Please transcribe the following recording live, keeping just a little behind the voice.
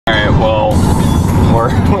Alright, well,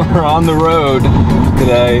 we're on the road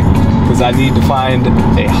today because I need to find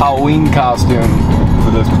a Halloween costume for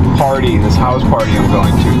this party, this house party I'm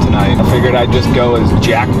going to tonight. I figured I'd just go as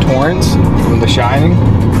Jack Torrance from The Shining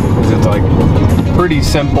because it's like a pretty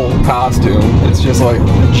simple costume. It's just like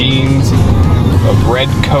jeans, a red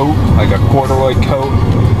coat, like a corduroy coat,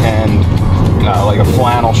 and like a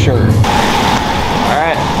flannel shirt.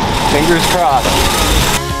 Alright, fingers crossed.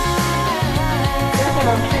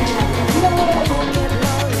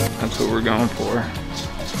 That's what we're going for.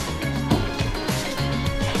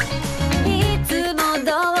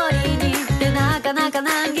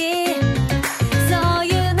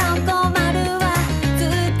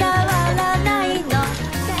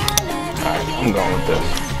 Alright, I'm going with this.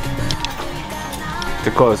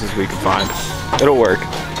 The closest we can find. It'll work.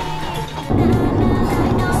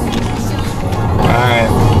 Alright,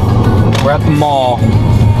 we're at the mall.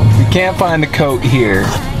 We can't find the coat here.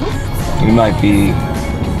 We might be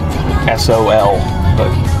SOL, but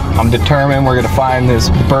I'm determined we're gonna find this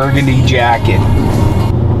burgundy jacket.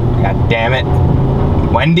 God damn it.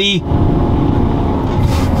 Wendy?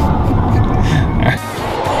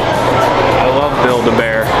 I love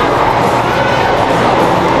Build-A-Bear.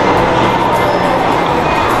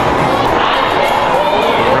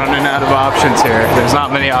 Running out of options here. There's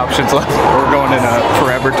not many options left. We're going in a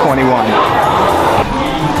Forever 21.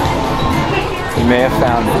 We may have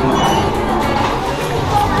found it.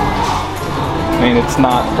 I mean, it's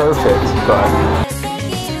not perfect, but...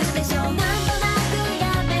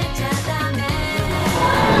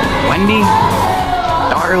 Wendy?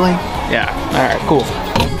 Darling? Yeah, alright, cool.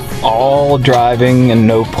 All driving and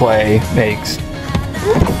no play makes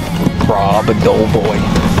Rob a dull boy.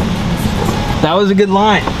 That was a good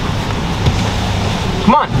line.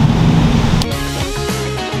 Come on.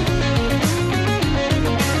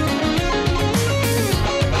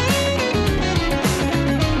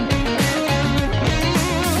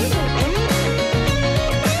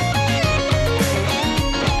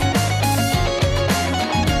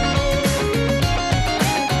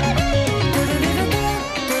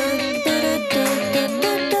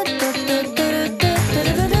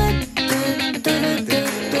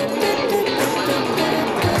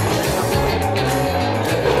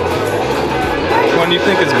 What do you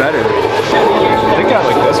think is better? I think I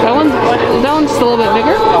like this one. That one's just a little bit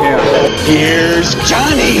bigger? Yeah. Here's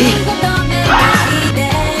Johnny!